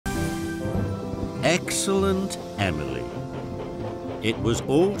Excellent Emily. It was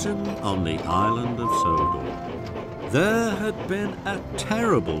autumn on the island of Sodor. There had been a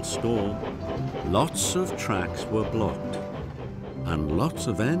terrible storm. Lots of tracks were blocked, and lots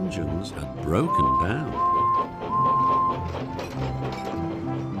of engines had broken down.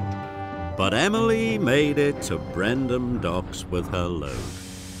 But Emily made it to Brendam Docks with her load.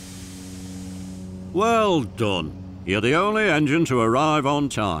 Well done. You're the only engine to arrive on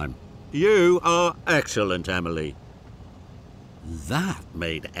time. You are excellent, Emily. That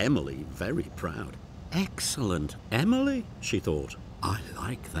made Emily very proud. Excellent Emily, she thought. I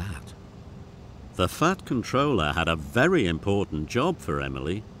like that. The Fat Controller had a very important job for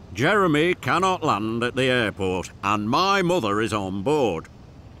Emily. Jeremy cannot land at the airport, and my mother is on board.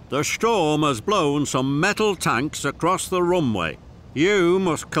 The storm has blown some metal tanks across the runway. You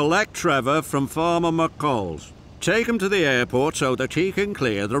must collect Trevor from Farmer McCall's. Take him to the airport so that he can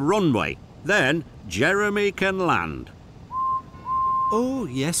clear the runway. Then Jeremy can land. Oh,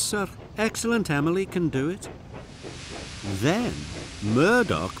 yes, sir. Excellent Emily can do it. Then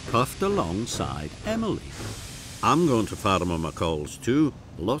Murdoch puffed alongside Emily. I'm going to Farmer McCall's too.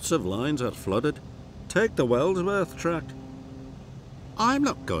 Lots of lines are flooded. Take the Wellsworth track. I'm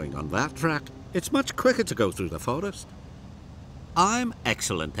not going on that track. It's much quicker to go through the forest. I'm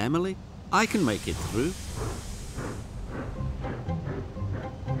excellent Emily. I can make it through.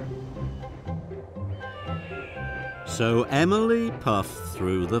 So Emily puffed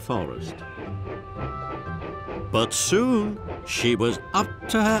through the forest. But soon she was up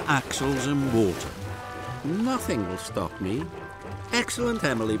to her axles in water. Nothing will stop me. Excellent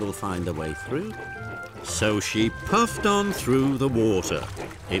Emily will find a way through. So she puffed on through the water.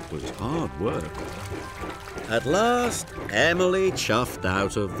 It was hard work. At last, Emily chuffed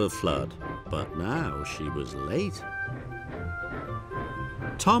out of the flood. But now she was late.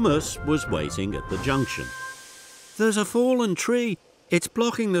 Thomas was waiting at the junction. There's a fallen tree. It's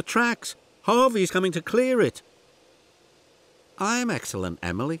blocking the tracks. Harvey's coming to clear it. I'm excellent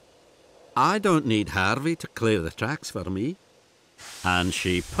Emily. I don't need Harvey to clear the tracks for me. And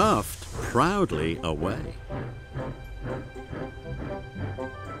she puffed proudly away.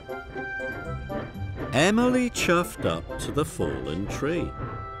 Emily chuffed up to the fallen tree.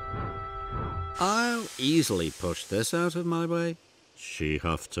 I'll easily push this out of my way, she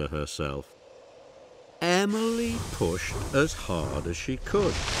huffed to herself. Emily pushed as hard as she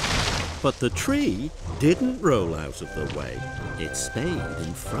could. But the tree didn't roll out of the way. It stayed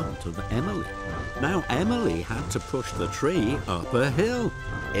in front of Emily. Now Emily had to push the tree up a hill.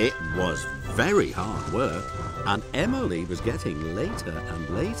 It was very hard work, and Emily was getting later and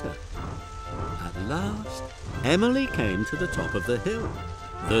later. At last, Emily came to the top of the hill.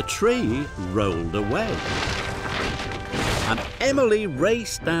 The tree rolled away, and Emily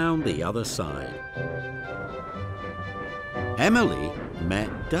raced down the other side. Emily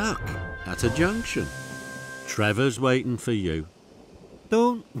met Duck at a junction. Trevor's waiting for you.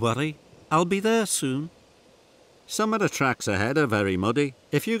 Don't worry, I'll be there soon. Some of the tracks ahead are very muddy.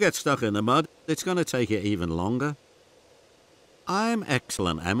 If you get stuck in the mud, it's going to take you even longer. I'm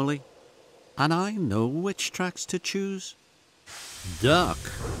excellent Emily, and I know which tracks to choose. Duck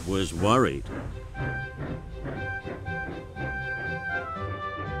was worried.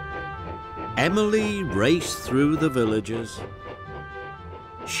 Emily raced through the villages.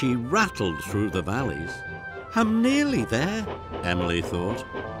 She rattled through the valleys. I'm nearly there, Emily thought.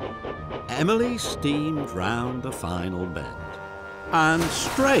 Emily steamed round the final bend and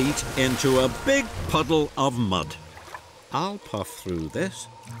straight into a big puddle of mud. I'll puff through this,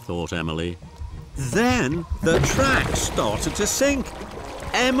 thought Emily. Then the track started to sink.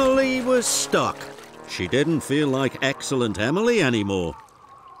 Emily was stuck. She didn't feel like excellent Emily anymore.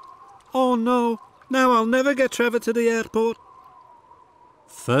 Oh no, now I'll never get Trevor to the airport.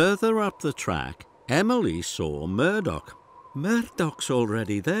 Further up the track, Emily saw Murdoch. Murdoch's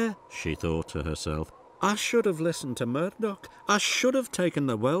already there, she thought to herself. I should have listened to Murdoch. I should have taken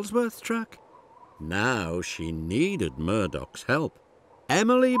the Wellsworth track. Now she needed Murdoch's help.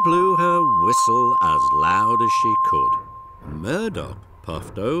 Emily blew her whistle as loud as she could. Murdoch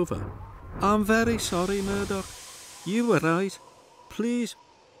puffed over. I'm very sorry, Murdoch. You were right. Please,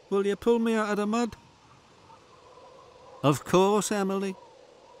 will you pull me out of the mud? Of course, Emily.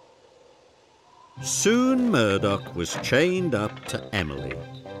 Soon Murdoch was chained up to Emily.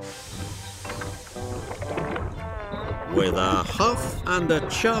 With a huff and a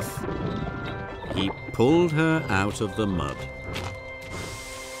chuff, he pulled her out of the mud.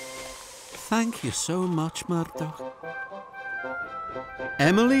 Thank you so much, Murdoch.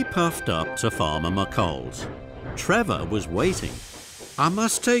 Emily puffed up to Farmer McCall's. Trevor was waiting. I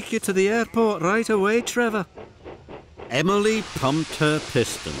must take you to the airport right away, Trevor. Emily pumped her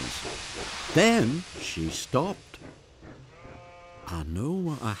pistons. Then she stopped. I know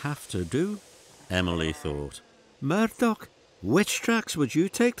what I have to do, Emily thought. Murdoch, which tracks would you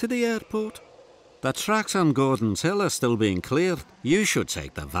take to the airport? The tracks on Gordon's Hill are still being cleared. You should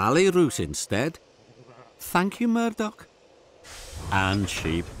take the valley route instead. Thank you, Murdoch. And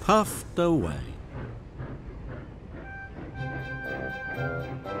she puffed away.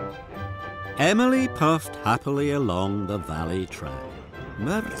 Emily puffed happily along the valley track.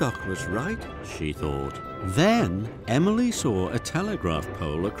 Murdoch was right, she thought. Then Emily saw a telegraph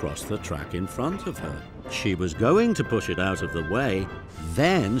pole across the track in front of her. She was going to push it out of the way.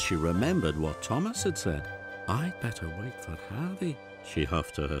 Then she remembered what Thomas had said. I'd better wait for Harvey, she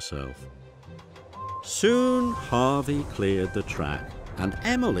huffed to herself. Soon Harvey cleared the track and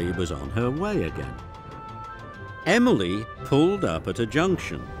Emily was on her way again. Emily pulled up at a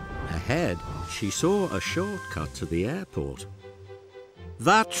junction. Ahead, she saw a shortcut to the airport.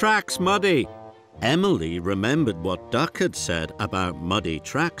 That track's muddy. Emily remembered what Duck had said about muddy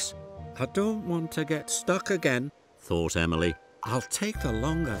tracks. I don't want to get stuck again, thought Emily. I'll take the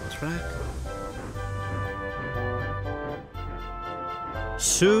longer track.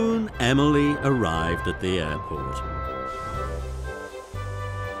 Soon Emily arrived at the airport.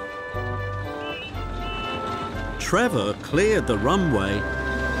 Trevor cleared the runway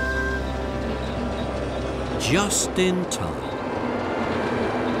just in time.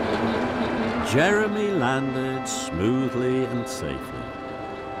 Jeremy landed smoothly and safely.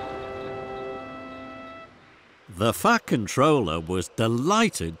 The Fat Controller was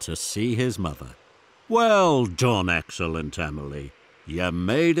delighted to see his mother. Well done, excellent Emily. You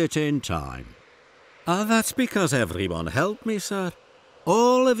made it in time. That's because everyone helped me, sir.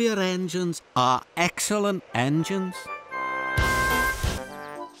 All of your engines are excellent engines.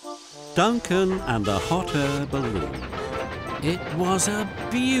 Duncan and the hot air balloon. It was a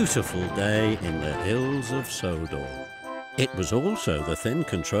beautiful day in the hills of Sodor. It was also the Thin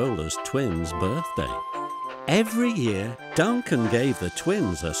Controller's twins' birthday. Every year, Duncan gave the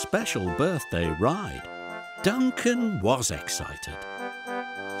twins a special birthday ride. Duncan was excited.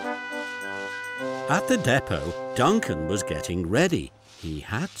 At the depot, Duncan was getting ready. He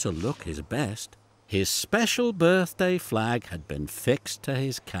had to look his best. His special birthday flag had been fixed to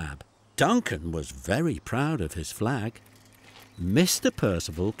his cab. Duncan was very proud of his flag. Mr.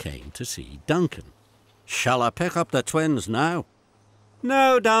 Percival came to see Duncan. Shall I pick up the twins now?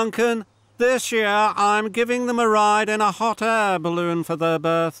 No, Duncan. This year I'm giving them a ride in a hot air balloon for their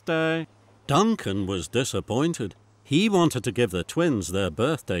birthday. Duncan was disappointed. He wanted to give the twins their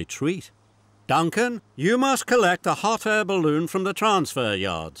birthday treat. Duncan, you must collect a hot air balloon from the transfer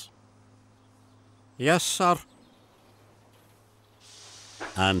yards. Yes, sir.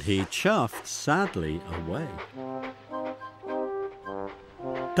 And he chuffed sadly away.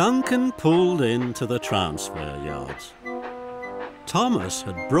 Duncan pulled into the transfer yards. Thomas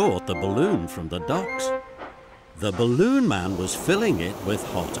had brought the balloon from the docks. The balloon man was filling it with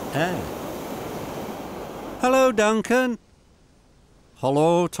hot air. Hello, Duncan.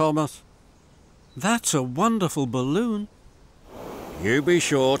 Hello, Thomas. That's a wonderful balloon. You be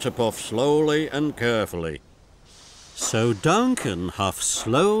sure to puff slowly and carefully. So Duncan huffed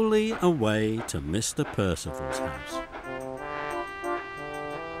slowly away to Mr. Percival's house.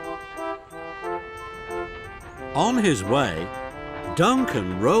 On his way,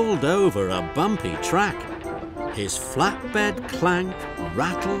 Duncan rolled over a bumpy track. His flatbed clanked,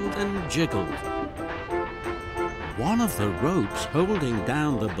 rattled and jiggled. One of the ropes holding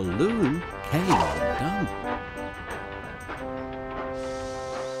down the balloon came undone.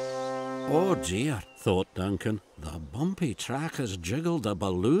 Oh dear, thought Duncan. The bumpy track has jiggled the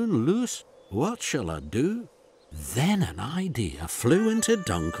balloon loose. What shall I do? Then an idea flew into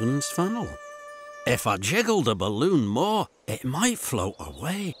Duncan's funnel. If I jiggled the balloon more, it might float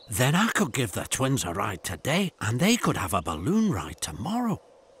away. Then I could give the twins a ride today and they could have a balloon ride tomorrow.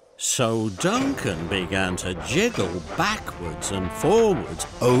 So Duncan began to jiggle backwards and forwards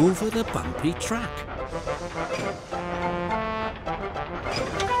over the bumpy track.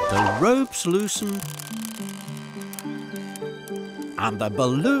 The ropes loosened and the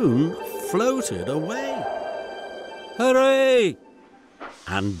balloon floated away. Hooray!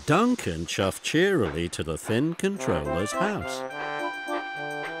 And Duncan chuffed cheerily to the Thin Controller's house.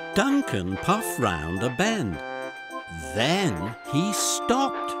 Duncan puffed round a bend. Then he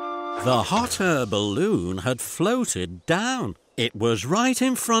stopped. The hot air balloon had floated down. It was right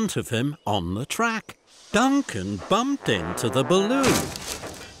in front of him on the track. Duncan bumped into the balloon.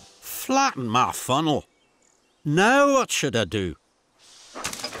 Flatten my funnel. Now what should I do?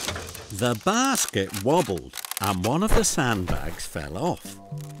 The basket wobbled and one of the sandbags fell off.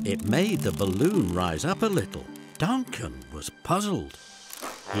 It made the balloon rise up a little. Duncan was puzzled.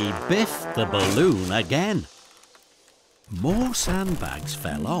 He biffed the balloon again. More sandbags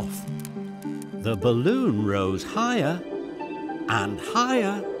fell off. The balloon rose higher and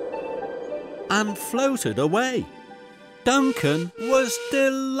higher and floated away. Duncan was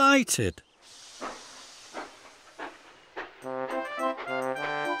delighted.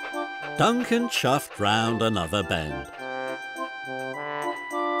 Duncan chuffed round another bend.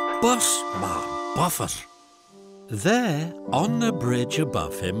 Bus ma buffet. There, on the bridge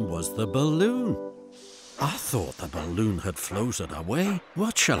above him, was the balloon. I thought the balloon had floated away.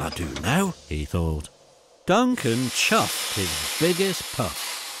 What shall I do now? He thought. Duncan chuffed his biggest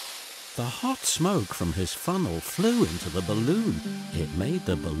puff. The hot smoke from his funnel flew into the balloon. It made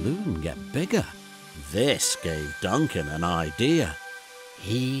the balloon get bigger. This gave Duncan an idea.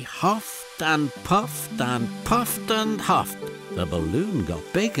 He huffed and puffed and puffed and huffed. The balloon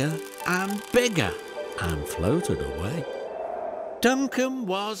got bigger and bigger and floated away. Duncan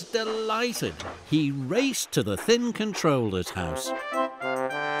was delighted. He raced to the Thin Controller's house.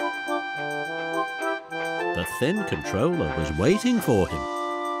 The Thin Controller was waiting for him.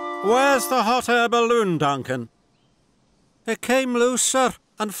 "Where's the hot air balloon, Duncan?" "It came loose, sir,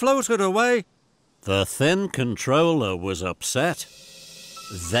 and floated away." The Thin Controller was upset.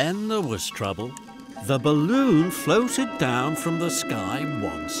 Then there was trouble. The balloon floated down from the sky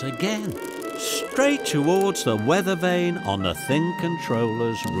once again, straight towards the weather vane on the Thin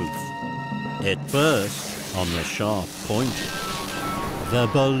Controller's roof. It burst on the sharp point. The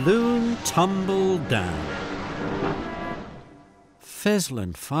balloon tumbled down.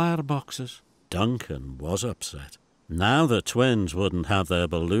 Fizzling fireboxes. Duncan was upset. Now the twins wouldn't have their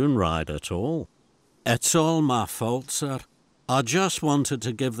balloon ride at all. "It's all my fault, sir. I just wanted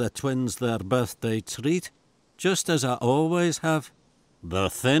to give the twins their birthday treat, just as I always have." The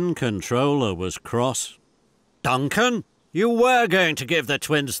Thin Controller was cross. "Duncan, you were going to give the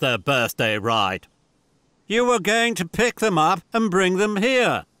twins their birthday ride. You were going to pick them up and bring them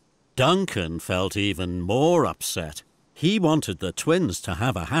here." Duncan felt even more upset. He wanted the twins to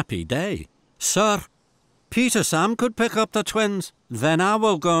have a happy day. "Sir, Peter Sam could pick up the twins. Then I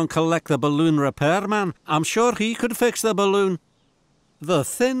will go and collect the balloon repairman. I'm sure he could fix the balloon." The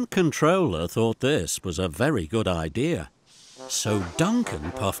Thin Controller thought this was a very good idea. So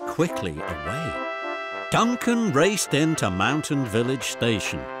Duncan puffed quickly away. Duncan raced into Mountain Village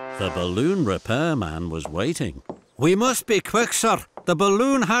Station. The balloon repairman was waiting. "We must be quick, sir. The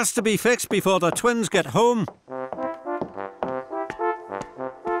balloon has to be fixed before the twins get home."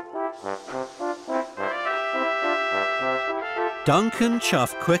 Duncan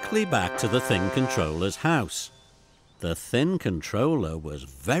chuffed quickly back to the Thin Controller's house. The Thin Controller was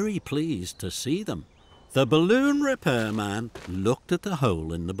very pleased to see them. The balloon repairman looked at the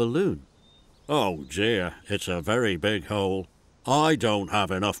hole in the balloon. "Oh dear, it's a very big hole. I don't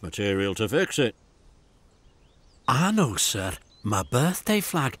have enough material to fix it." "I know, sir. My birthday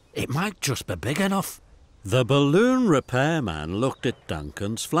flag. It might just be big enough." The balloon repairman looked at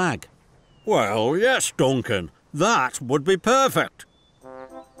Duncan's flag. "Well, yes, Duncan. That would be perfect."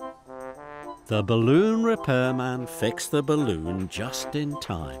 The balloon repairman fixed the balloon just in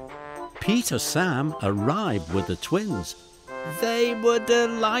time. Peter Sam arrived with the twins. They were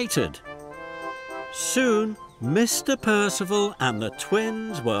delighted. Soon, Mr. Percival and the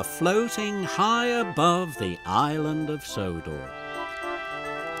twins were floating high above the Island of Sodor.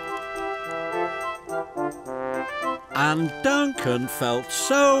 And Duncan felt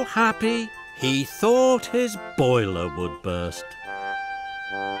so happy, he thought his boiler would burst.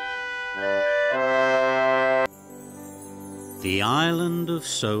 The Island of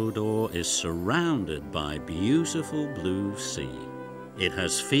Sodor is surrounded by beautiful blue sea. It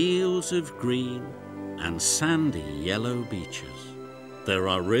has fields of green and sandy yellow beaches. There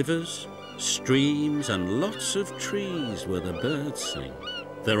are rivers, streams and lots of trees where the birds sing.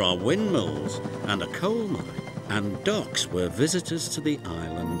 There are windmills and a coal mine and docks where visitors to the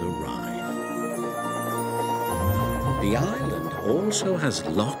island arrive. The island also has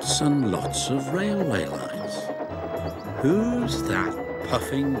lots and lots of railway lines. Who's that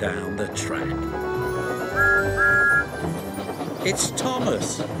puffing down the track? It's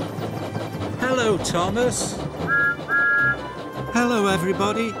Thomas. Hello, Thomas. Hello,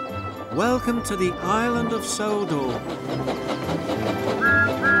 everybody. Welcome to the Island of Sodor.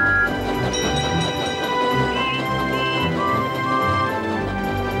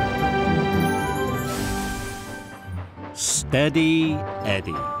 Steady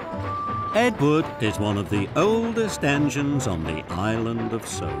Eddie. Edward is one of the oldest engines on the Island of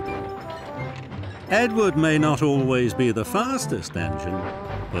Sodor. Edward may not always be the fastest engine,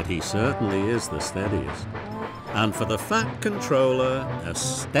 but he certainly is the steadiest. And for the Fat Controller, a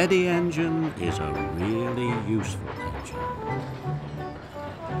steady engine is a really useful engine.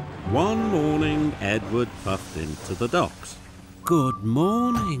 One morning, Edward puffed into the docks. Good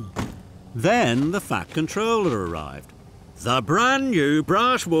morning. Then the Fat Controller arrived. The brand new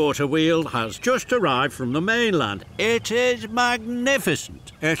brass water wheel has just arrived from the mainland. It is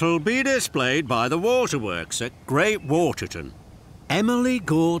magnificent. It'll be displayed by the waterworks at Great Waterton. Emily,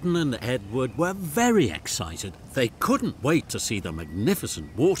 Gordon and Edward were very excited. They couldn't wait to see the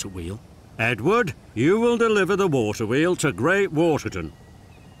magnificent water wheel. Edward, you will deliver the water wheel to Great Waterton.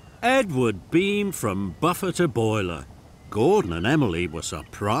 Edward beamed from buffer to boiler. Gordon and Emily were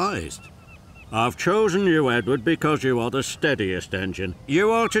surprised. I've chosen you, Edward, because you are the steadiest engine.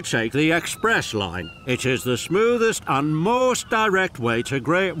 You are to take the express line. It is the smoothest and most direct way to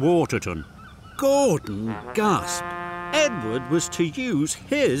Great Waterton. Gordon gasped. Edward was to use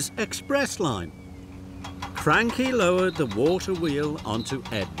his express line. Cranky lowered the water wheel onto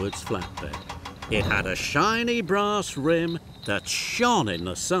Edward's flatbed. It had a shiny brass rim that shone in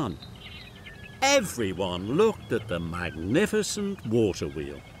the sun. Everyone looked at the magnificent water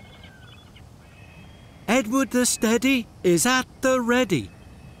wheel. Edward the Steady is at the ready.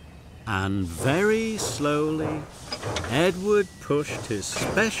 And very slowly, Edward pushed his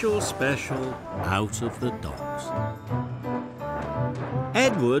special out of the docks.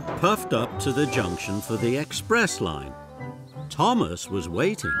 Edward puffed up to the junction for the express line. Thomas was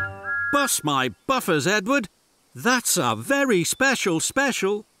waiting. Bust my buffers, Edward. That's a very special.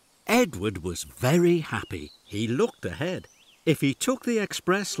 Edward was very happy. He looked ahead. If he took the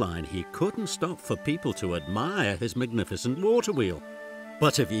express line, he couldn't stop for people to admire his magnificent water wheel.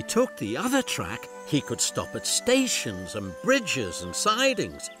 But if he took the other track, he could stop at stations and bridges and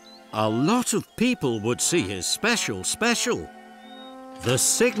sidings. A lot of people would see his special. The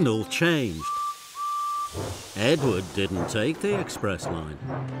signal changed. Edward didn't take the express line.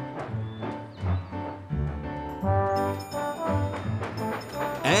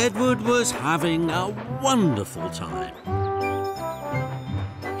 Edward was having a wonderful time.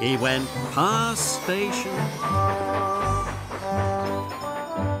 He went past stations,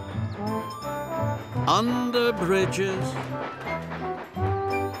 under bridges,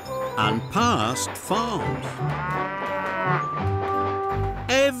 and past farms.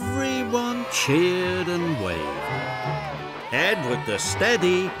 Everyone cheered and waved. Edward the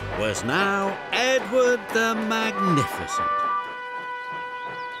Steady was now Edward the Magnificent.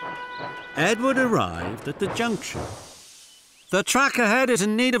 Edward arrived at the junction. The track ahead is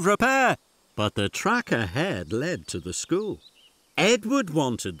in need of repair. But the track ahead led to the school. Edward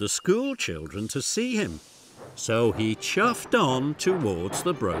wanted the school children to see him, so he chuffed on towards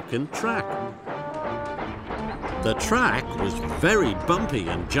the broken track. The track was very bumpy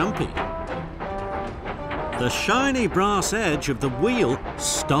and jumpy. The shiny brass edge of the wheel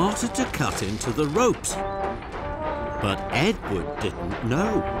started to cut into the ropes. But Edward didn't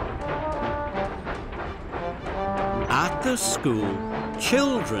know. At the school,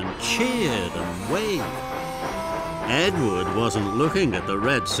 children cheered and waved. Edward wasn't looking at the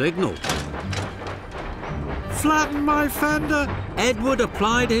red signal. Flatten my fender! Edward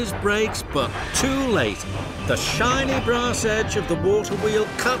applied his brakes, but too late. The shiny brass edge of the water wheel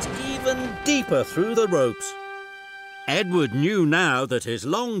cut even deeper through the ropes. Edward knew now that his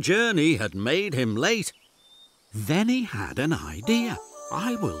long journey had made him late. Then he had an idea.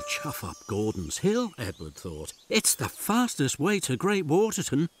 I will chuff up Gordon's Hill, Edward thought. It's the fastest way to Great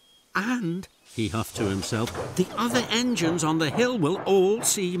Waterton. And, he huffed to himself, the other engines on the hill will all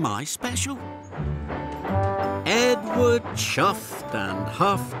see my special. Edward chuffed and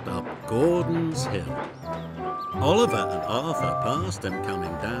huffed up Gordon's Hill. Oliver and Arthur passed him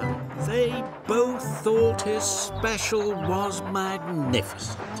coming down. They both thought his special was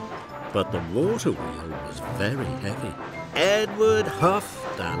magnificent. But the water wheel was very heavy. Edward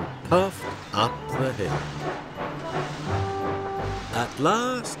huffed and puffed up the hill. At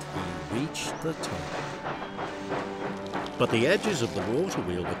last, he reached the top. But the edges of the water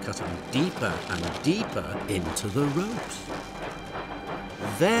wheel were cutting deeper and deeper into the ropes.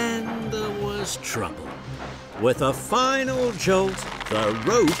 Then there was trouble. With a final jolt, the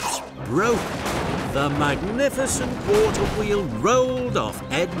ropes broke. The magnificent water wheel rolled off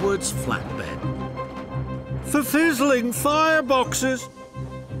Edward's flatbed. For fizzling fireboxes!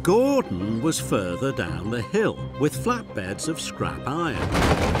 Gordon was further down the hill with flatbeds of scrap iron.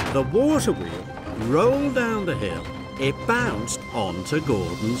 The water wheel rolled down the hill it bounced onto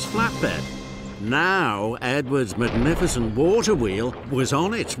Gordon's flatbed. Now Edward's magnificent water wheel was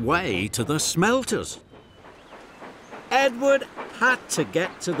on its way to the smelters. Edward had to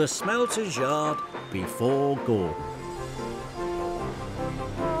get to the smelter's yard before Gordon.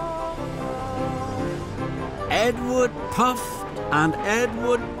 Edward puffed and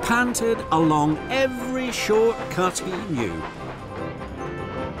Edward panted along every shortcut he knew.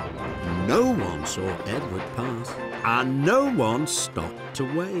 No one saw Edward pass, and no one stopped to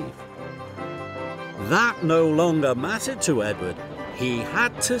wave. That no longer mattered to Edward. He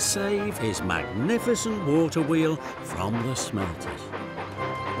had to save his magnificent water wheel from the smelters.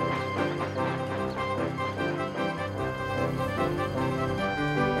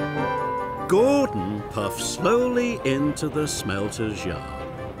 Gordon puffed slowly into the smelter's yard.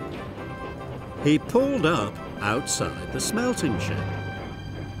 He pulled up outside the smelting shed.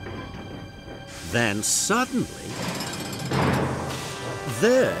 Then suddenly,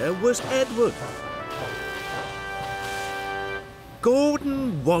 there was Edward.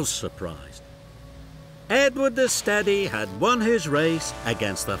 Gordon was surprised. Edward the Steady had won his race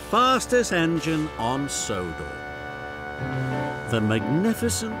against the fastest engine on Sodor. The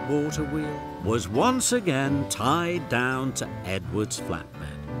magnificent water wheel was once again tied down to Edward's flatbed.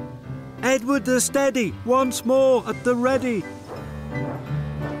 Edward the Steady, once more at the ready.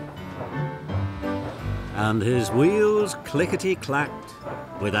 And his wheels clickety-clacked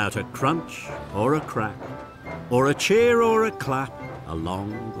without a crunch or a crack, or a cheer or a clap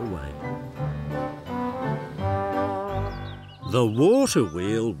along the way. The water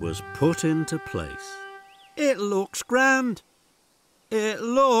wheel was put into place. It looks grand. It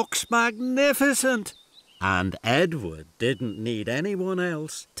looks magnificent. And Edward didn't need anyone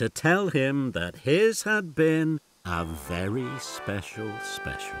else to tell him that his had been a very special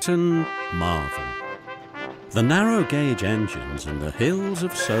marvel. The narrow-gauge engines in the hills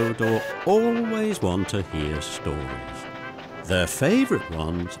of Sodor always want to hear stories. Their favourite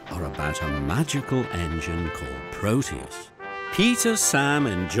ones are about a magical engine called Proteus. Peter Sam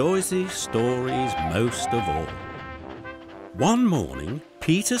enjoys these stories most of all. One morning,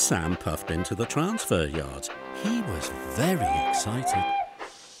 Peter Sam puffed into the transfer yards. He was very excited.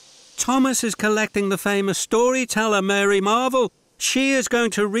 Thomas is collecting the famous storyteller Mary Marvel. She is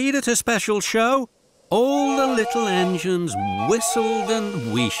going to read at a special show. All the little engines whistled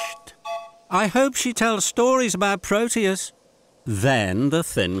and wheeshed. I hope she tells stories about Proteus. Then the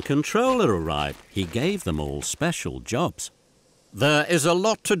thin controller arrived. He gave them all special jobs. There is a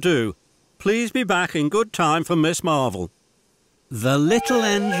lot to do. Please be back in good time for Miss Marvel. The little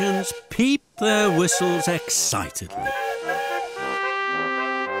engines peeped their whistles excitedly.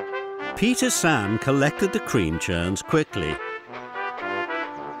 Peter Sam collected the cream churns quickly.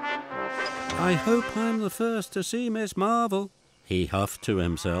 I hope I'm the first to see Miss Marvel, he huffed to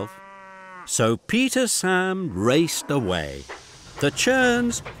himself. So Peter Sam raced away. The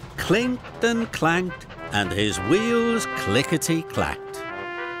churns clinked and clanked, and his wheels clickety-clacked.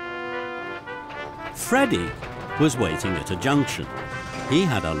 Freddie was waiting at a junction. He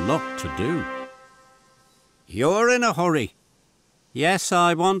had a lot to do. You're in a hurry. Yes,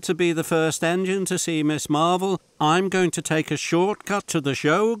 I want to be the first engine to see Miss Marvel. I'm going to take a shortcut to the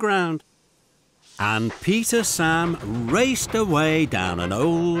showground. And Peter Sam raced away down an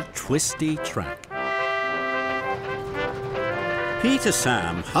old twisty track. Peter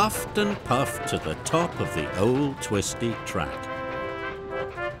Sam huffed and puffed to the top of the old twisty track.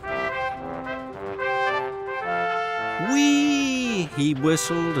 Whee! He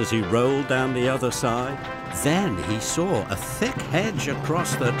whistled as he rolled down the other side. Then he saw a thick hedge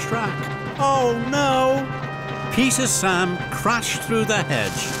across the track. Oh no! Peter Sam crashed through the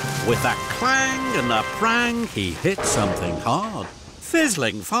hedge. With a clang and a prang, he hit something hard.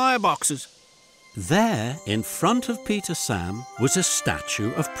 Fizzling fireboxes. There, in front of Peter Sam, was a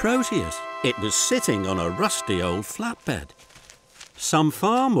statue of Proteus. It was sitting on a rusty old flatbed. Some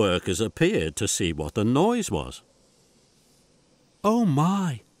farm workers appeared to see what the noise was. Oh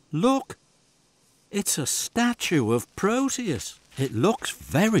my, look! It's a statue of Proteus. It looks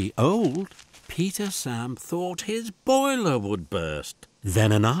very old. Peter Sam thought his boiler would burst.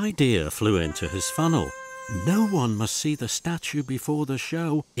 Then an idea flew into his funnel. No one must see the statue before the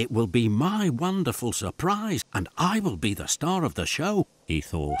show. It will be my wonderful surprise, and I will be the star of the show, he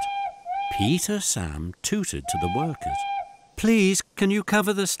thought. Peter Sam tooted to the workers. Please, can you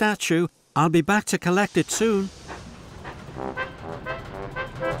cover the statue? I'll be back to collect it soon.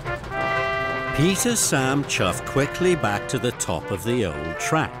 Peter Sam chuffed quickly back to the top of the old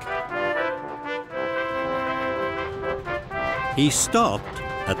track. He stopped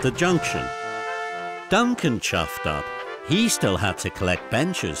at the junction. Duncan chuffed up. He still had to collect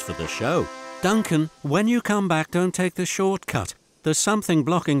benches for the show. Duncan, when you come back, don't take the shortcut. There's something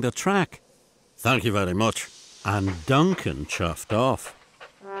blocking the track. Thank you very much. And Duncan chuffed off.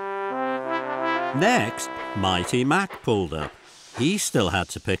 Next, Mighty Mac pulled up. He still had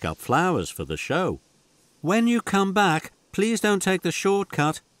to pick up flowers for the show. When you come back, please don't take the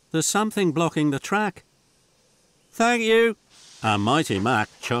shortcut. There's something blocking the track. Thank you. And Mighty Mac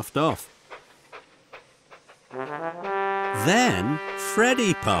chuffed off. Then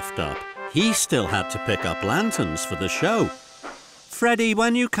Freddy puffed up. He still had to pick up lanterns for the show. Freddy,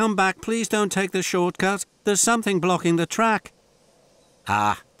 when you come back, please don't take the shortcut. There's something blocking the track.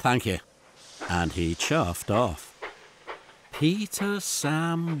 Ah, thank you. And he chuffed off. Peter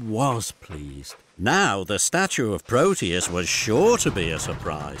Sam was pleased. Now the statue of Proteus was sure to be a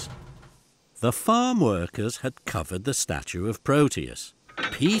surprise. The farm workers had covered the statue of Proteus.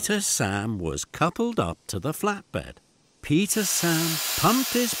 Peter Sam was coupled up to the flatbed. Peter Sam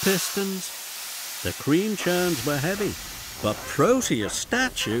pumped his pistons. The cream churns were heavy, but Proteus'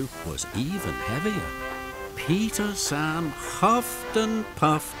 statue was even heavier. Peter Sam huffed and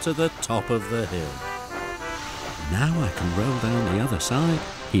puffed to the top of the hill. Now I can roll down the other side,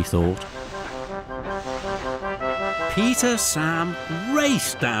 he thought. Peter Sam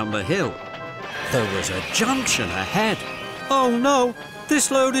raced down the hill. There was a junction ahead. Oh no, this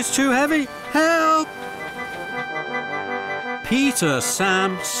load is too heavy. Help! Peter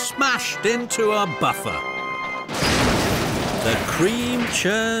Sam smashed into a buffer. The cream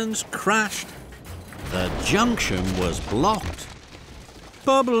churns crashed. The junction was blocked.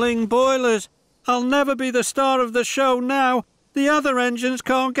 Bubbling boilers! I'll never be the star of the show now. The other engines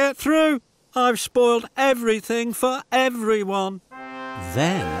can't get through. I've spoiled everything for everyone.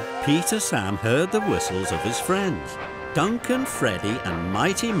 Then Peter Sam heard the whistles of his friends. Duncan, Freddy and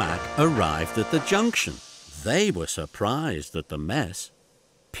Mighty Mac arrived at the junction. They were surprised at the mess.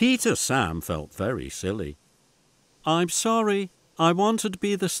 Peter Sam felt very silly. I'm sorry. I wanted to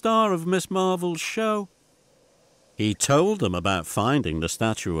be the star of Miss Marvel's show. He told them about finding the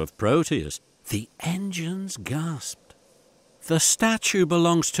statue of Proteus. The engines gasped. The statue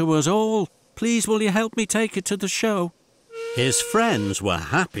belongs to us all. Please, will you help me take it to the show? His friends were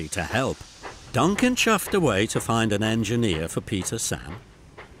happy to help. Duncan chuffed away to find an engineer for Peter Sam.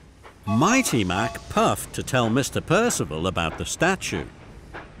 Mighty Mac puffed to tell Mr. Percival about the statue.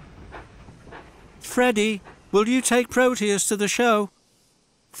 Freddy, will you take Proteus to the show?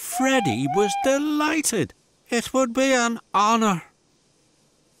 Freddy was delighted. It would be an honour.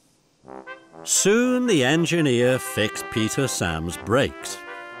 Soon the engineer fixed Peter Sam's brakes.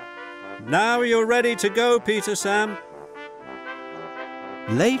 Now you're ready to go, Peter Sam.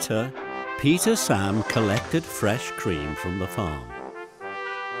 Later, Peter Sam collected fresh cream from the farm.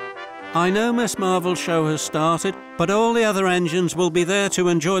 I know Miss Marvel's show has started, but all the other engines will be there to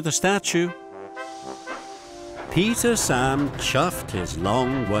enjoy the statue. Peter Sam chuffed his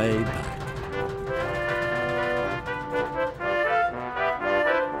long way back.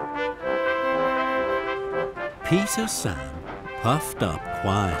 Peter Sam puffed up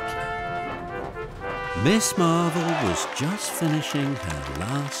quietly. Miss Marvel was just finishing her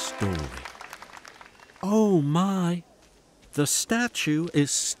last story. Oh my! The statue is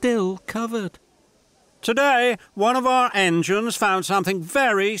still covered. Today, one of our engines found something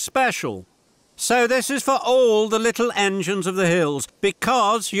very special. So this is for all the little engines of the hills,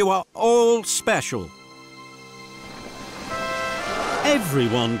 because you are all special.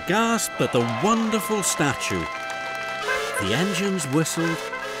 Everyone gasped at the wonderful statue. The engines whistled.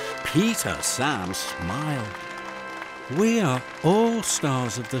 Peter Sam smiled. We are all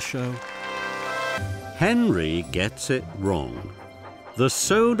stars of the show. Henry gets it wrong. The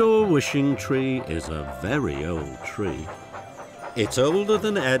Sodor wishing tree is a very old tree. It's older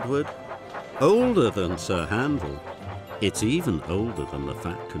than Edward, older than Sir Handel. It's even older than the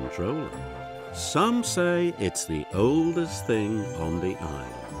Fat Controller. Some say it's the oldest thing on the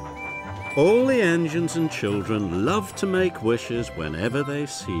island. All the engines and children love to make wishes whenever they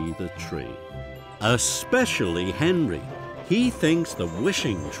see the tree. Especially Henry. He thinks the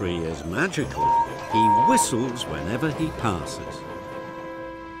wishing tree is magical. He whistles whenever he passes.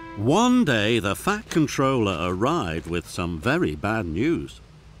 One day, the Fat Controller arrived with some very bad news.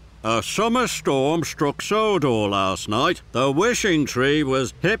 A summer storm struck Sodor last night. The wishing tree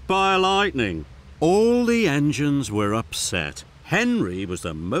was hit by lightning. All the engines were upset. Henry was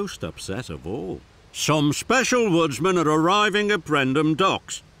the most upset of all. Some special woodsmen are arriving at Brendam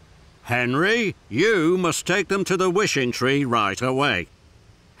Docks. Henry, you must take them to the wishing tree right away.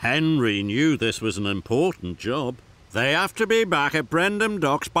 Henry knew this was an important job. They have to be back at Brendam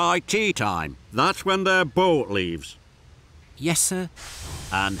Docks by tea time. That's when their boat leaves. Yes, sir.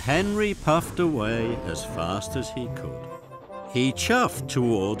 And Henry puffed away as fast as he could. He chuffed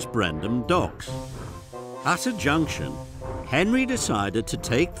towards Brendam Docks. At a junction, Henry decided to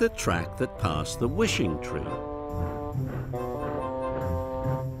take the track that passed the wishing tree.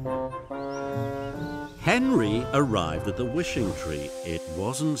 Henry arrived at the wishing tree. It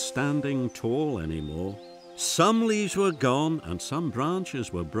wasn't standing tall anymore. Some leaves were gone and some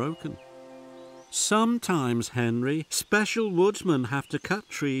branches were broken. Sometimes, Henry, special woodsmen have to cut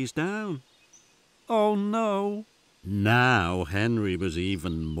trees down. Oh, no. Now Henry was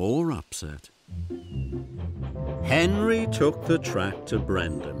even more upset. Henry took the track to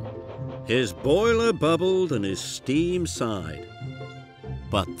Brendam. His boiler bubbled and his steam sighed.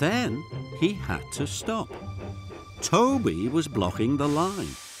 But then he had to stop. Toby was blocking the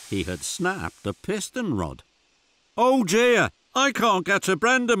line. He had snapped a piston rod. Oh dear, I can't get to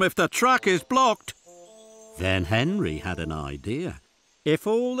Brendam if the track is blocked. Then Henry had an idea. If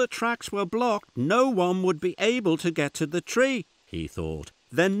all the tracks were blocked, no one would be able to get to the tree, he thought.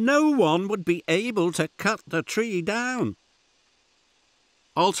 Then no one would be able to cut the tree down.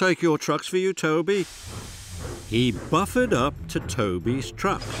 I'll take your trucks for you, Toby. He buffered up to Toby's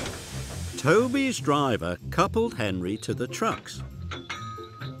truck. Toby's driver coupled Henry to the trucks.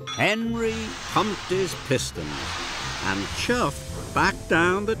 Henry pumped his pistons and chuffed back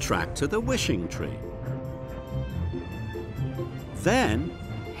down the track to the wishing tree. Then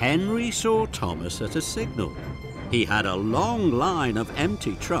Henry saw Thomas at a signal. He had a long line of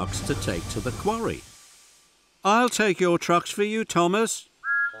empty trucks to take to the quarry. I'll take your trucks for you, Thomas.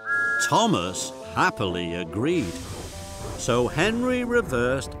 Thomas happily agreed. So Henry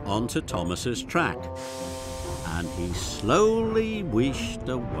reversed onto Thomas's track, and he slowly wheeshed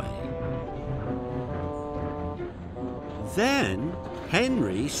away. Then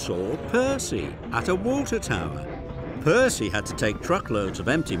Henry saw Percy at a water tower. Percy had to take truckloads of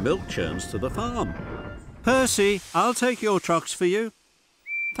empty milk churns to the farm. Percy, I'll take your trucks for you.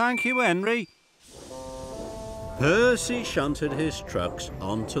 Thank you, Henry. Percy shunted his trucks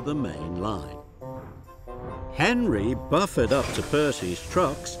onto the main line. Henry buffered up to Percy's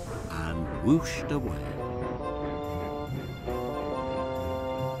trucks and whooshed away.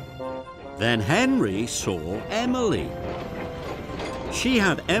 Then Henry saw Emily. She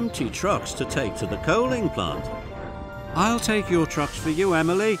had empty trucks to take to the coaling plant. I'll take your trucks for you,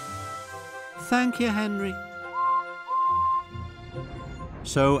 Emily. Thank you, Henry.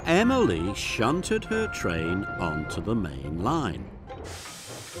 So Emily shunted her train onto the main line.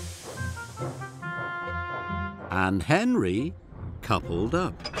 And Henry coupled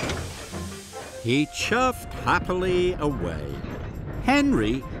up. He chuffed happily away.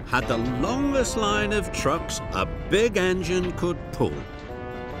 Henry had the longest line of trucks a big engine could pull.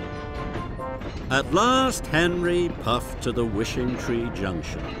 At last, Henry puffed to the Wishing Tree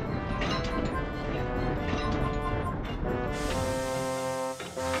Junction.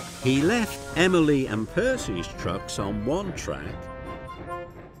 He left Emily and Percy's trucks on one track.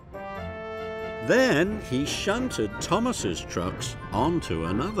 Then he shunted Thomas's trucks onto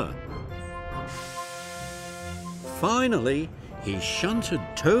another. Finally, he shunted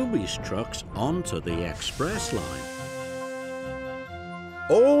Toby's trucks onto the express line.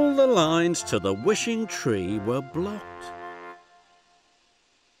 All the lines to the Wishing Tree were blocked.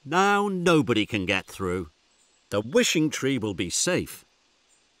 Now nobody can get through. The Wishing Tree will be safe.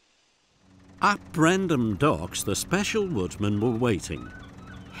 At Brendam Docks, the special woodsmen were waiting.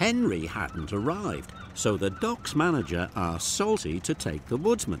 Henry hadn't arrived, so the docks manager asked Salty to take the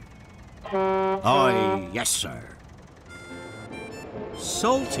woodsman. Aye, yes, sir.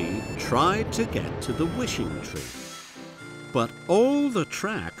 Salty tried to get to the Wishing Tree, but all the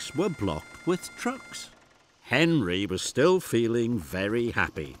tracks were blocked with trucks. Henry was still feeling very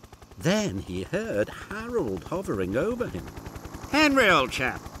happy. Then he heard Harold hovering over him. Henry, old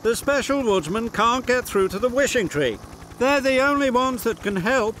chap, the special woodsmen can't get through to the Wishing Tree. They're the only ones that can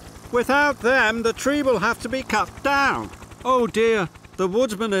help. Without them, the tree will have to be cut down. Oh dear, the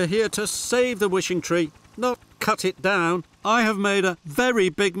woodsmen are here to save the Wishing Tree, not cut it down. I have made a very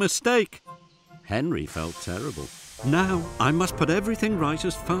big mistake. Henry felt terrible. Now I must put everything right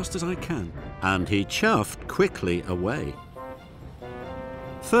as fast as I can. And he chuffed quickly away.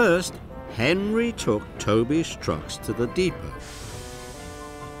 First, Henry took Toby's trucks to the depot.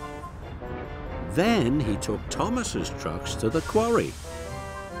 Then he took Thomas's trucks to the quarry.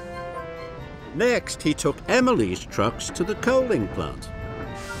 Next, he took Emily's trucks to the coaling plant.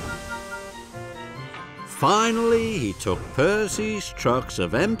 Finally, he took Percy's trucks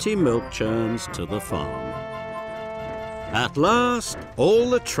of empty milk churns to the farm. At last, all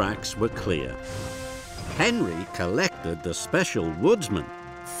the tracks were clear. Henry collected the special woodsman.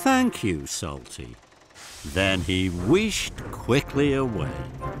 Thank you, Salty. Then he wished quickly away.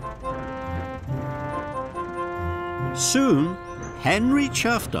 Soon, Henry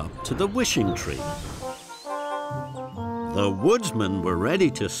chuffed up to the wishing tree. The woodsmen were ready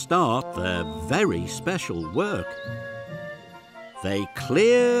to start their very special work. They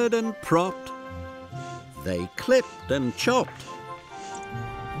cleared and propped. They clipped and chopped.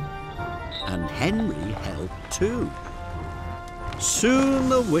 And Henry helped too. Soon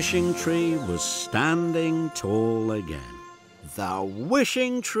the wishing tree was standing tall again. The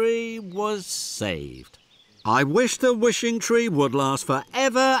wishing tree was saved. I wish the wishing tree would last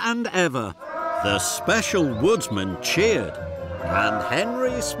forever and ever. The special woodsman cheered, and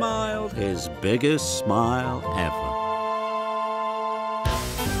Henry smiled his biggest smile ever.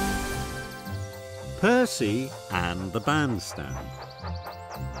 Percy and the Bandstand.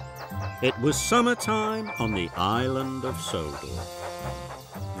 It was summertime on the Island of Sodor.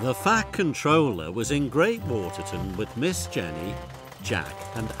 The Fat Controller was in Great Waterton with Miss Jenny, Jack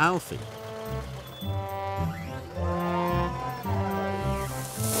and Alfie.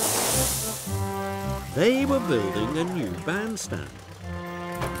 They were building a new bandstand.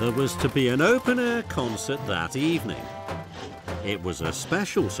 There was to be an open-air concert that evening. It was a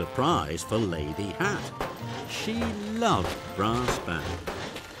special surprise for Lady Hatt. She loved brass band.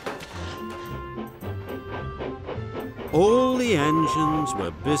 All the engines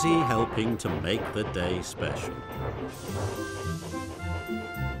were busy helping to make the day special.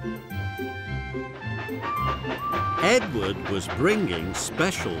 Edward was bringing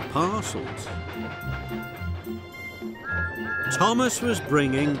special parcels. Thomas was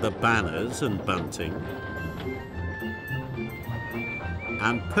bringing the banners and bunting.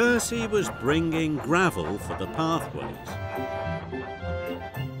 And Percy was bringing gravel for the pathways.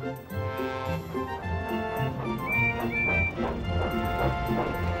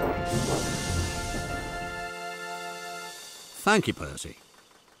 Thank you, Percy.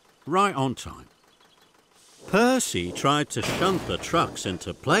 Right on time. Percy tried to shunt the trucks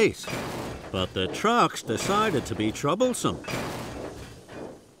into place, but the trucks decided to be troublesome.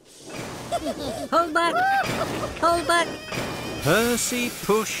 Hold back! Hold back! Percy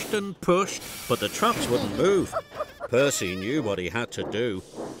pushed and pushed, but the trucks wouldn't move. Percy knew what he had to do.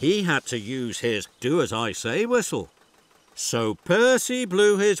 He had to use his do-as-I-say whistle. So Percy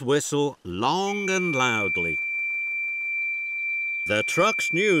blew his whistle long and loudly. The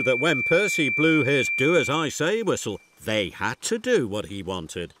trucks knew that when Percy blew his do-as-I-say whistle, they had to do what he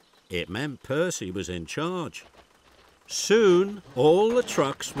wanted. It meant Percy was in charge. Soon, all the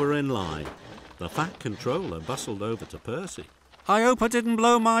trucks were in line. The Fat Controller bustled over to Percy. I hope I didn't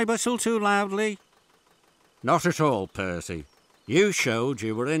blow my whistle too loudly. Not at all, Percy. You showed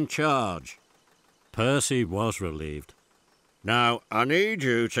you were in charge. Percy was relieved. Now, I need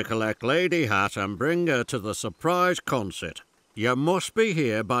you to collect Lady Hatt and bring her to the surprise concert. You must be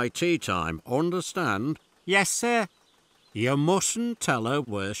here by tea time, understand? Yes, sir. You mustn't tell her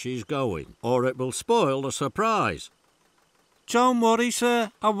where she's going, or it will spoil the surprise. Don't worry,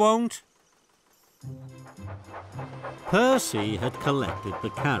 sir, I won't. Percy had collected the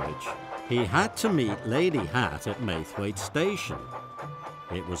carriage. He had to meet Lady Hatt at Maithwaite Station.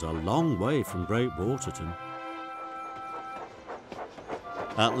 It was a long way from Great Waterton.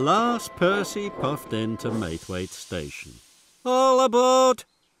 At last, Percy puffed into Maithwaite Station. All aboard!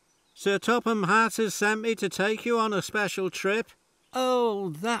 Sir Topham Hatt has sent me to take you on a special trip. Oh,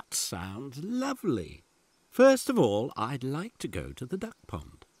 that sounds lovely. First of all, I'd like to go to the duck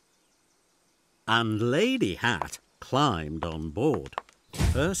pond. And Lady Hatt climbed on board.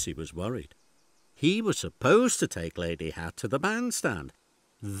 Percy was worried. He was supposed to take Lady Hatt to the bandstand.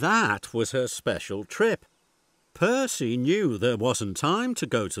 That was her special trip. Percy knew there wasn't time to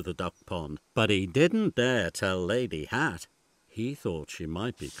go to the duck pond, but he didn't dare tell Lady Hatt. He thought she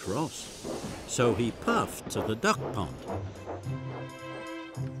might be cross. So he puffed to the duck pond.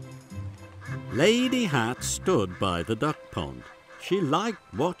 Lady Hatt stood by the duck pond. She liked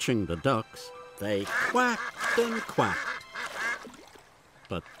watching the ducks. They quacked and quacked.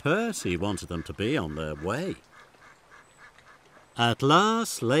 But Percy wanted them to be on their way. At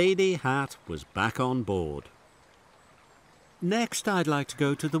last, Lady Hatt was back on board. Next, I'd like to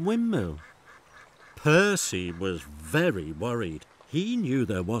go to the windmill. Percy was very worried. He knew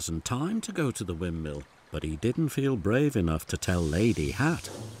there wasn't time to go to the windmill, but he didn't feel brave enough to tell Lady Hatt.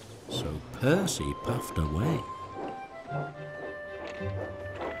 So Percy puffed away.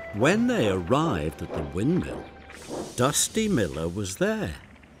 When they arrived at the windmill, Dusty Miller was there.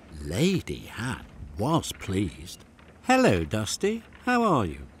 Lady Hatt was pleased. Hello, Dusty. How are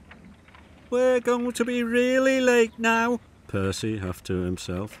you? We're going to be really late now, Percy huffed to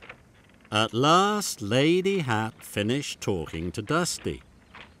himself. At last, Lady Hatt finished talking to Dusty.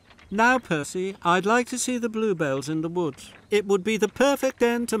 Now, Percy, I'd like to see the bluebells in the woods. It would be the perfect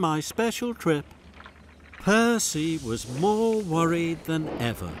end to my special trip. Percy was more worried than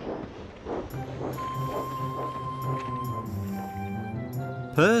ever.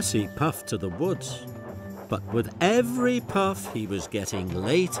 Percy puffed to the woods, but with every puff he was getting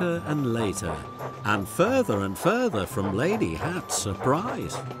later and later, and further from Lady Hatt's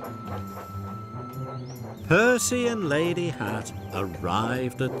surprise. Percy and Lady Hatt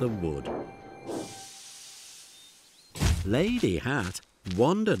arrived at the wood. Lady Hatt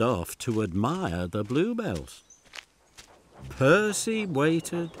wandered off to admire the bluebells. Percy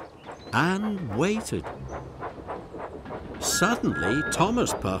waited and waited. Suddenly,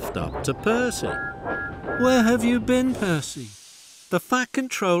 Thomas puffed up to Percy. Where have you been, Percy? The Fat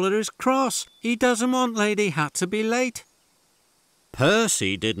Controller is cross. He doesn't want Lady Hatt to be late.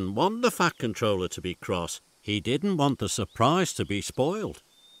 Percy didn't want the Fat Controller to be cross. He didn't want the surprise to be spoiled.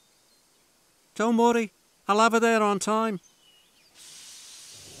 Don't worry, I'll have her there on time.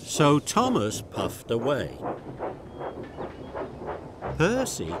 So Thomas puffed away.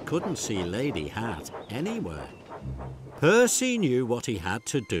 Percy couldn't see Lady Hatt anywhere. Percy knew what he had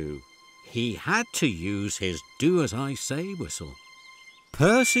to do. He had to use his do-as-I-say whistle.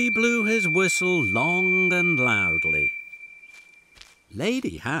 Percy blew his whistle long and loudly.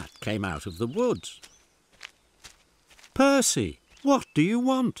 Lady Hatt came out of the woods. Percy, what do you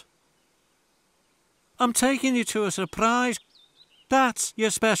want? I'm taking you to a surprise. That's your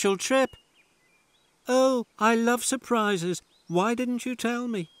special trip. Oh, I love surprises. Why didn't you tell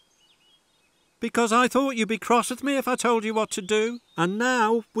me? Because I thought you'd be cross with me if I told you what to do. And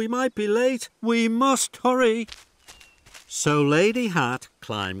now we might be late. We must hurry. So Lady Hatt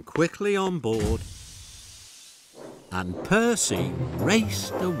climbed quickly on board and Percy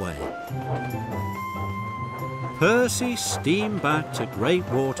raced away. Percy steamed back to Great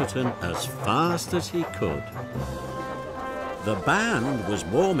Waterton as fast as he could. The band was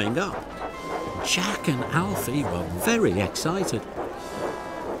warming up. Jack and Alfie were very excited.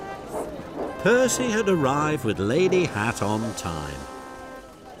 Percy had arrived with Lady Hatt on time.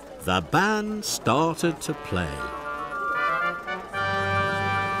 The band started to play.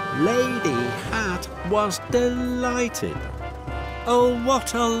 Lady Hatt was delighted. Oh,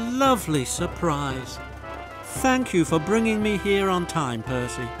 what a lovely surprise. Thank you for bringing me here on time,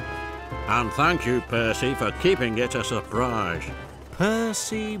 Percy. And thank you, Percy, for keeping it a surprise.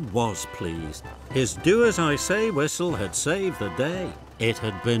 Percy was pleased. His do-as-I-say whistle had saved the day. It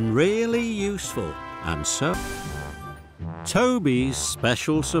had been really useful, and so... Toby's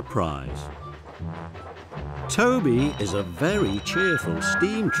special surprise. Toby is a very cheerful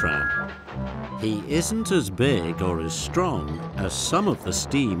steam tramp. He isn't as big or as strong as some of the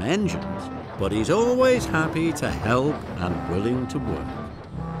steam engines, but he's always happy to help and willing to work.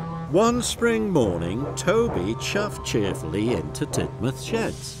 One spring morning, Toby chuffed cheerfully into Titmuth's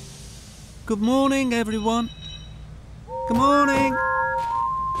sheds. Good morning, everyone. Good morning.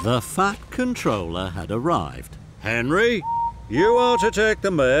 The Fat Controller had arrived. Henry, you are to take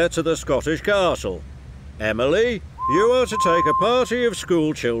the mare to the Scottish castle. Emily, you are to take a party of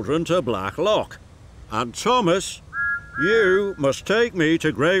school children to Black Lock. And Thomas, you must take me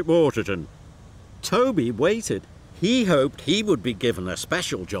to Great Waterton. Toby waited. He hoped he would be given a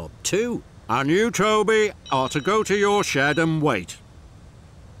special job too. And you, Toby, are to go to your shed and wait.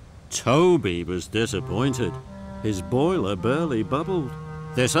 Toby was disappointed. His boiler barely bubbled.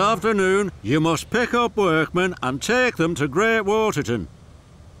 This afternoon, you must pick up workmen and take them to Great Waterton.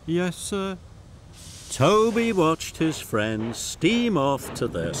 Yes, sir. Toby watched his friends steam off to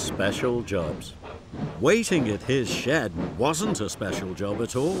their special jobs. Waiting at his shed wasn't a special job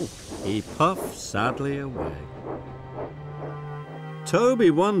at all. He puffed sadly away. Toby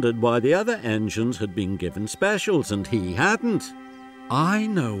wondered why the other engines had been given specials and he hadn't. I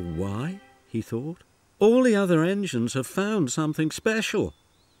know why, he thought. All the other engines have found something special.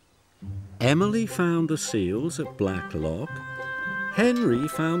 Emily found the seals at Black Lock. Henry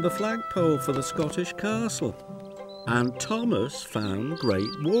found the flagpole for the Scottish castle. And Thomas found Great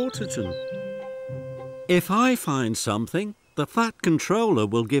Waterton. If I find something, the Fat Controller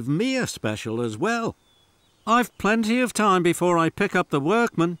will give me a special as well. I've plenty of time before I pick up the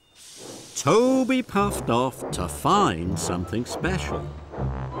workmen. Toby puffed off to find something special.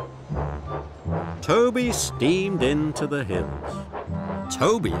 Toby steamed into the hills.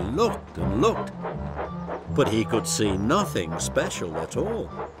 Toby looked and looked, but he could see nothing special at all.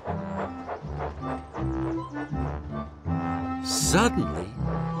 Suddenly,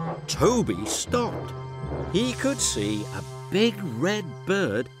 Toby stopped. He could see a big red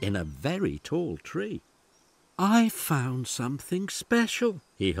bird in a very tall tree. "I found something special,"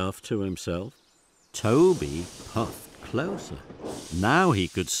 he huffed to himself. Toby puffed closer. Now he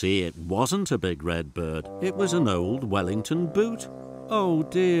could see it wasn't a big red bird. It was an old Wellington boot. "Oh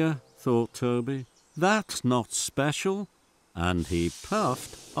dear," thought Toby, "that's not special." And he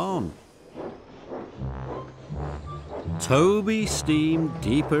puffed on. Toby steamed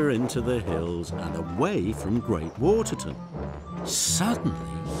deeper into the hills and away from Great Waterton.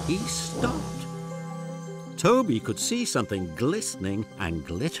 Suddenly he stopped. Toby could see something glistening and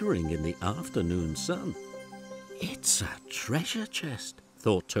glittering in the afternoon sun. "It's a treasure chest,"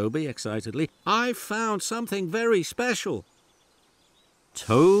 thought Toby excitedly. "I've found something very special."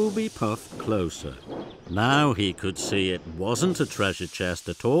 Toby puffed closer. Now he could see it wasn't a treasure chest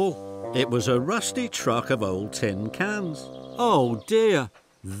at all. It was a rusty truck of old tin cans. "Oh dear,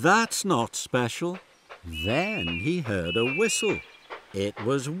 that's not special." Then he heard a whistle. It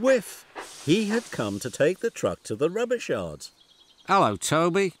was Whiff. He had come to take the truck to the rubbish yards. "Hello,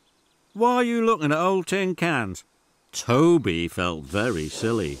 Toby. Why are you looking at old tin cans?" Toby felt very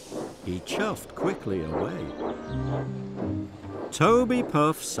silly. He chuffed quickly away. Toby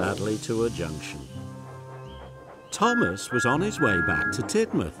puffed sadly to a junction. Thomas was on his way back to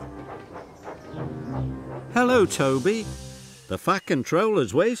Tidmouth. "Hello, Toby. The Fat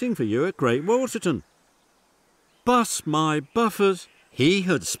Controller's waiting for you at Great Waterton." Bus my buffers. He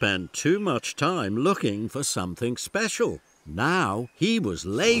had spent too much time looking for something special. Now he was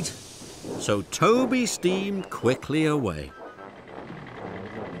late, so Toby steamed quickly away.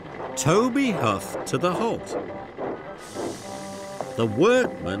 Toby huffed to the halt. The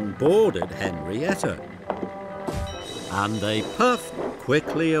workmen boarded Henrietta, and they puffed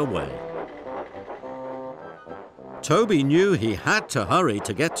quickly away. Toby knew he had to hurry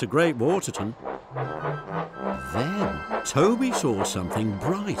to get to Great Waterton. Then Toby saw something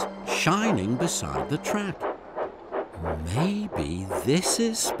bright shining beside the track. "Maybe this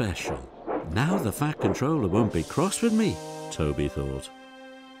is special. Now the Fat Controller won't be cross with me," Toby thought.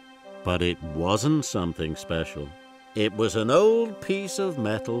 But it wasn't something special. It was an old piece of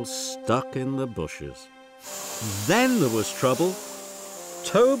metal stuck in the bushes. Then there was trouble.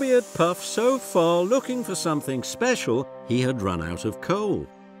 Toby had puffed so far looking for something special, he had run out of coal.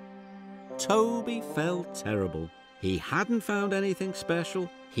 Toby felt terrible. He hadn't found anything special,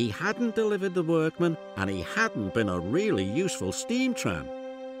 he hadn't delivered the workmen, and he hadn't been a really useful steam tram.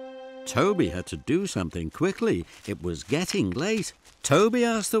 Toby had to do something quickly. It was getting late. Toby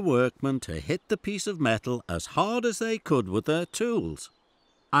asked the workmen to hit the piece of metal as hard as they could with their tools.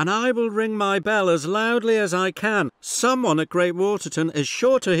 "And I will ring my bell as loudly as I can. Someone at Great Waterton is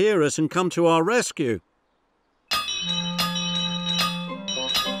sure to hear us and come to our rescue."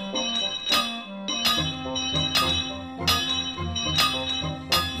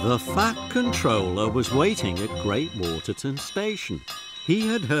 The Fat Controller was waiting at Great Waterton Station. He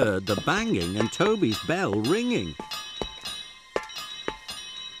had heard the banging and Toby's bell ringing.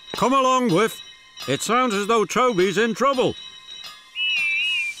 "Come along, Whiff. It sounds as though Toby's in trouble."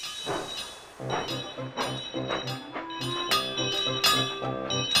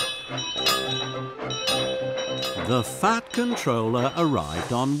 The Fat Controller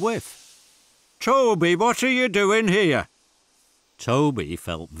arrived on Whiff. "Toby, what are you doing here?" Toby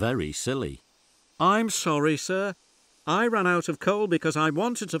felt very silly. "I'm sorry, sir. I ran out of coal because I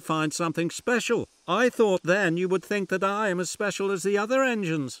wanted to find something special. I thought then you would think that I am as special as the other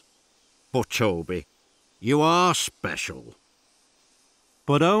engines." "But Toby, you are special."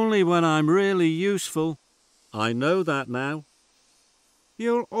 "But only when I'm really useful. I know that now."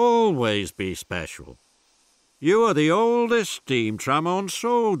 "You'll always be special. You are the oldest steam tram on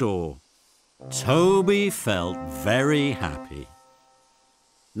Sodor." Toby felt very happy.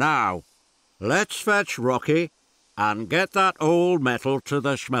 "Now, let's fetch Rocky and get that old metal to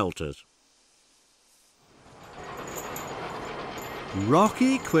the smelters."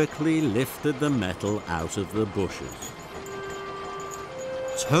 Rocky quickly lifted the metal out of the bushes.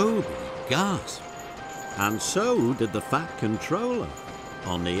 Toby gasped, and so did the Fat Controller.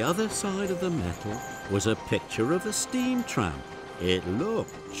 On the other side of the metal was a picture of a steam tram. It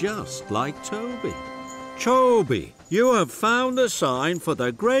looked just like Toby. "Toby, you have found the sign for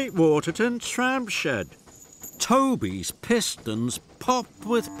the Great Waterton tram shed." Toby's pistons popped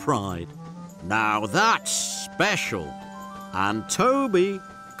with pride. Now that's special. And Toby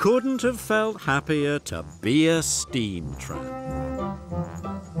couldn't have felt happier to be a steam tram.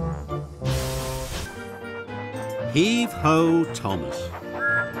 Heave Ho Thomas.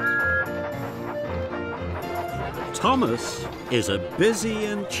 Thomas is a busy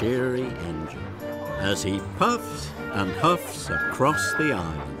and cheery engine as he puffs and huffs across the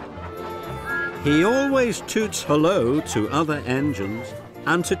island. He always toots hello to other engines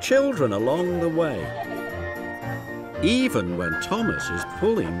and to children along the way, even when Thomas is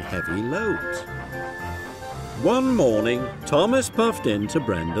pulling heavy loads. One morning, Thomas puffed into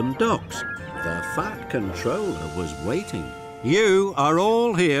Brendam Docks. The fat controller was waiting. You are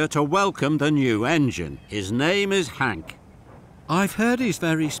all here to welcome the new engine. His name is Hank. I've heard he's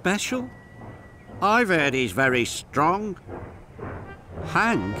very special. I've heard he's very strong.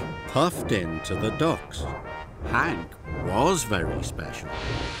 Hank puffed into the docks. Hank was very special.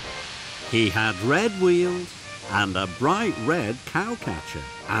 He had red wheels and a bright red cowcatcher,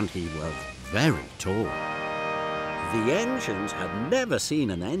 and he was very tall. The engines had never seen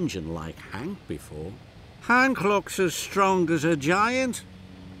an engine like Hank before. Hank looks as strong as a giant.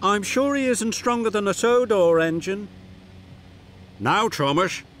 I'm sure he isn't stronger than a Sodor engine. Now,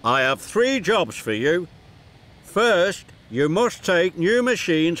 Thomas, I have 3 jobs for you. First, you must take new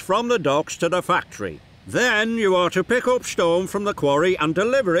machines from the docks to the factory. Then you are to pick up stone from the quarry and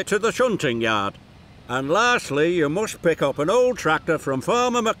deliver it to the shunting yard. And lastly, you must pick up an old tractor from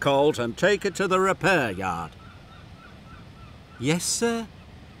Farmer McCall's and take it to the repair yard. Yes, sir.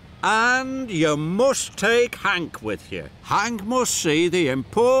 And you must take Hank with you. Hank must see the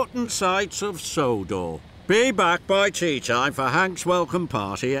important sights of Sodor. Be back by tea time for Hank's welcome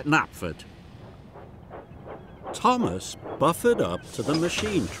party at Knapford. Thomas buffered up to the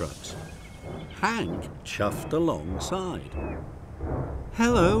machine trucks. Hank chuffed alongside.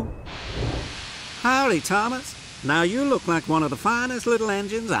 Hello. Howdy, Thomas. Now you look like one of the finest little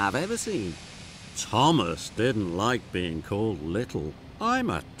engines I've ever seen. Thomas didn't like being called little.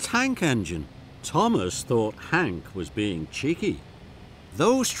 I'm a tank engine. Thomas thought Hank was being cheeky.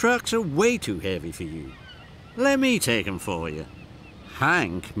 Those trucks are way too heavy for you. Let me take them for you.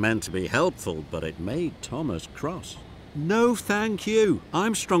 Hank meant to be helpful, but it made Thomas cross. No, thank you.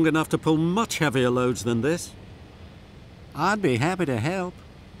 I'm strong enough to pull much heavier loads than this. I'd be happy to help.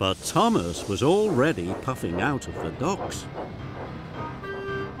 But Thomas was already puffing out of the docks.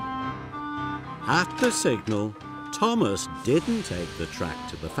 At the signal, Thomas didn't take the track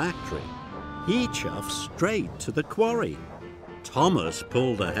to the factory. He chuffed straight to the quarry. Thomas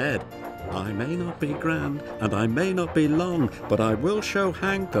pulled ahead. I may not be grand and I may not be long, but I will show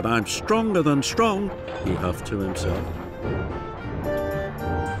Hank that I'm stronger than strong, he huffed to himself.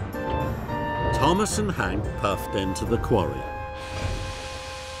 Thomas and Hank puffed into the quarry.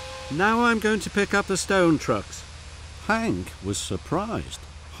 Now I'm going to pick up the stone trucks. Hank was surprised.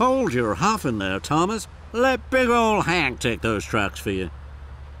 Hold your huffing there, Thomas. Let big old Hank take those trucks for you.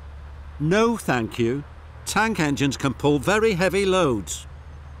 No, thank you. Tank engines can pull very heavy loads.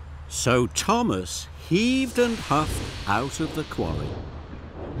 So Thomas heaved and huffed out of the quarry.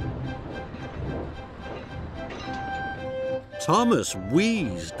 Thomas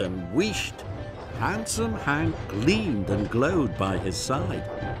wheezed and wheeshed. Handsome Hank gleamed and glowed by his side.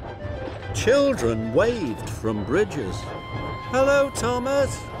 Children waved from bridges. Hello,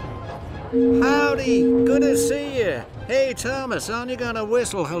 Thomas. Howdy, good to see you. Hey, Thomas, aren't you going to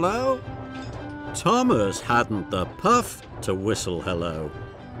whistle hello? Thomas hadn't the puff to whistle hello.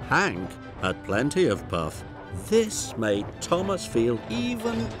 Hank had plenty of puff. This made Thomas feel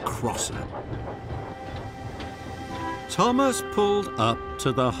even crosser. Thomas pulled up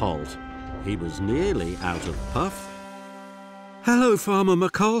to the halt. He was nearly out of puff. Hello, Farmer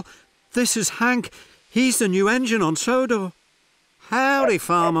McCall. This is Hank. He's the new engine on Sodor. Howdy,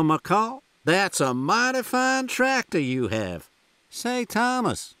 Farmer McCall. That's a mighty fine tractor you have. Say,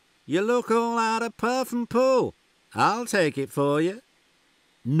 Thomas, you look all out of puff and pull. I'll take it for you.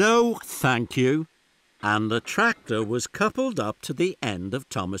 No, thank you. And the tractor was coupled up to the end of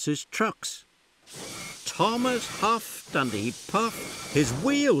Thomas's trucks. Thomas huffed and he puffed. His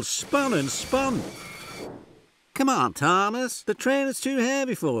wheels spun and spun. Come on, Thomas. The train is too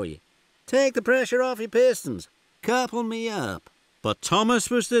heavy for you. Take the pressure off your pistons. Couple me up. But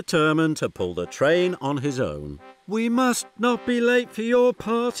Thomas was determined to pull the train on his own. We must not be late for your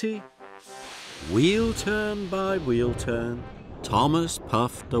party. Wheel turn by wheel turn, Thomas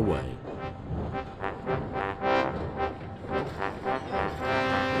puffed away.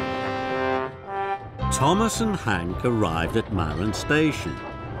 Thomas and Hank arrived at Marin Station.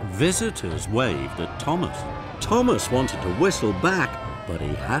 Visitors waved at Thomas. Thomas wanted to whistle back, but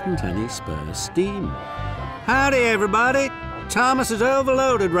he hadn't any spare steam. Howdy, everybody. Thomas is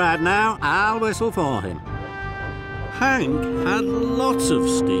overloaded right now. I'll whistle for him. Hank had lots of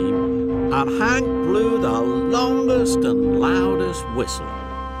steam, and Hank blew the longest and loudest whistle.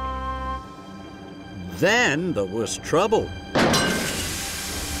 Then there was trouble.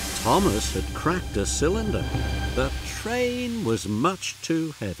 Thomas had cracked a cylinder. The train was much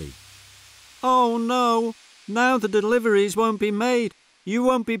too heavy. Oh no! Now the deliveries won't be made. You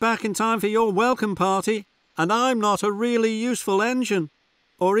won't be back in time for your welcome party. And I'm not a really useful engine.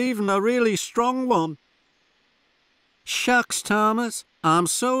 Or even a really strong one. Shucks, Thomas. I'm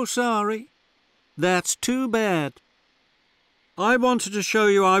so sorry. That's too bad. I wanted to show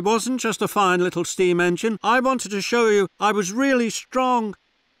you I wasn't just a fine little steam engine. I wanted to show you I was really strong.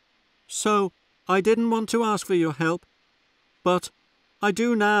 So, I didn't want to ask for your help. But I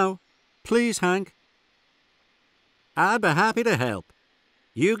do now. Please, Hank. I'd be happy to help.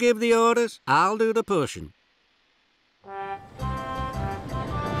 You give the orders, I'll do the pushing.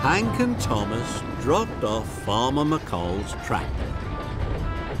 Hank and Thomas dropped off Farmer McColl's tractor.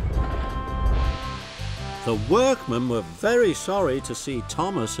 The workmen were very sorry to see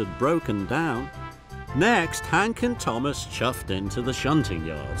Thomas had broken down. Next, Hank and Thomas chuffed into the shunting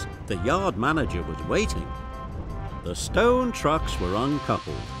yards. The yard manager was waiting. The stone trucks were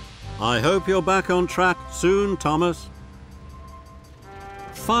uncoupled. I hope you're back on track soon, Thomas.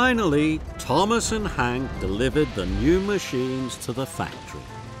 Finally, Thomas and Hank delivered the new machines to the factory.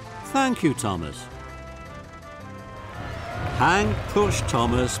 Thank you, Thomas. Hank pushed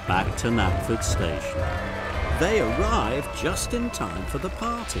Thomas back to Knapford Station. They arrived just in time for the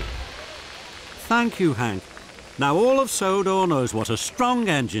party. Thank you, Hank. Now all of Sodor knows what a strong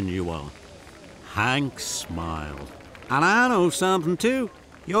engine you are. Hank smiled. And I know something too.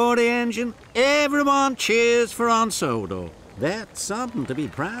 You're the engine. Everyone cheers for on Sodor. That's something to be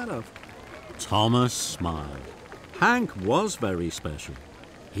proud of. Thomas smiled. Hank was very special.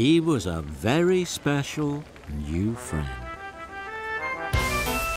 He was a very special new friend.